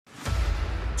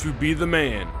To be the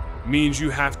man means you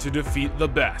have to defeat the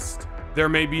best. There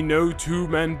may be no two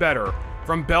men better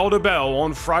from bell to bell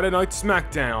on Friday Night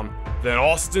SmackDown than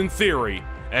Austin Theory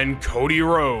and Cody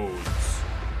Rhodes.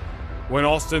 When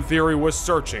Austin Theory was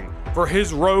searching for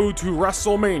his road to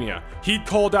WrestleMania, he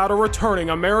called out a returning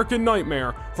American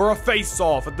Nightmare for a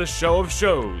face-off at the Show of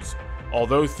Shows.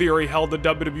 Although Theory held the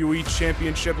WWE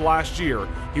Championship last year,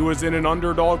 he was in an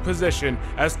underdog position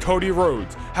as Cody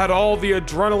Rhodes had all the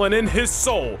adrenaline in his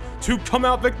soul to come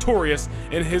out victorious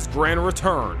in his grand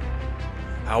return.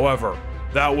 However,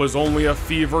 that was only a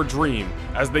fever dream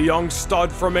as the young stud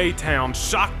from A-Town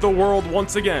shocked the world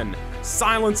once again,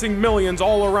 silencing millions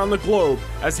all around the globe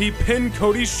as he pinned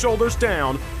Cody's shoulders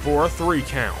down for a 3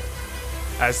 count.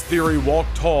 As Theory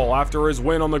walked tall after his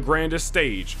win on the grandest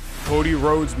stage, Cody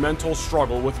Rhodes' mental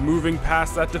struggle with moving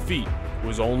past that defeat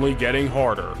was only getting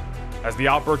harder. As the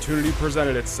opportunity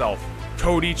presented itself,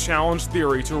 Cody challenged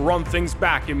Theory to run things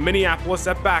back in Minneapolis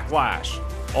at Backlash.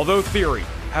 Although Theory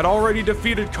had already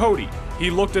defeated Cody,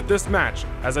 he looked at this match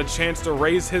as a chance to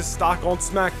raise his stock on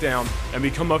SmackDown and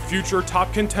become a future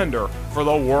top contender for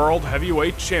the World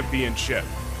Heavyweight Championship.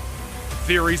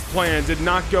 Theory's plan did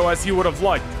not go as he would have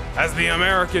liked, as the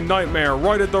American Nightmare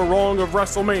righted the wrong of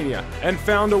WrestleMania and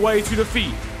found a way to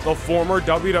defeat the former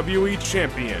WWE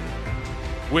Champion.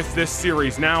 With this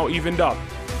series now evened up,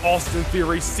 Austin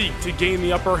Theory seek to gain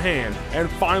the upper hand and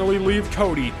finally leave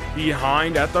Cody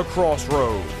behind at the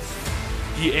crossroads.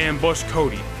 He ambushed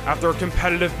Cody after a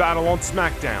competitive battle on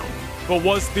SmackDown, but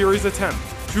was Theory's attempt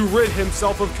to rid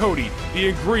himself of Cody the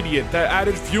ingredient that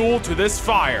added fuel to this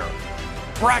fire?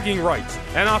 Bragging rights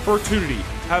and opportunity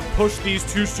have pushed these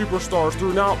two superstars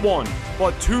through not one,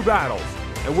 but 2 battles,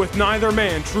 and with neither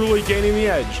man truly gaining the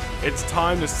edge, it's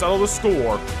time to settle the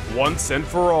score once and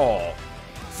for all.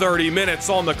 30 minutes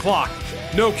on the clock,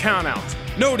 no countouts,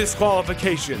 no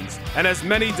disqualifications, and as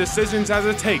many decisions as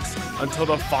it takes until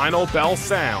the final bell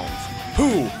sounds.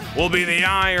 Who will be the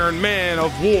Iron Man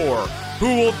of War?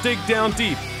 Who will dig down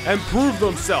deep and prove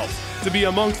themselves to be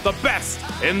amongst the best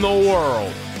in the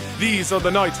world? These are the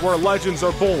nights where legends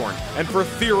are born, and for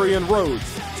Theory and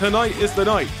Rhodes, tonight is the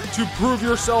night to prove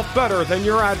yourself better than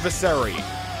your adversary.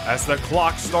 As the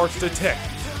clock starts to tick,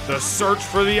 the search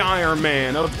for the Iron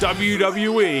Man of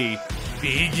WWE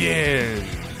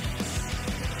begins.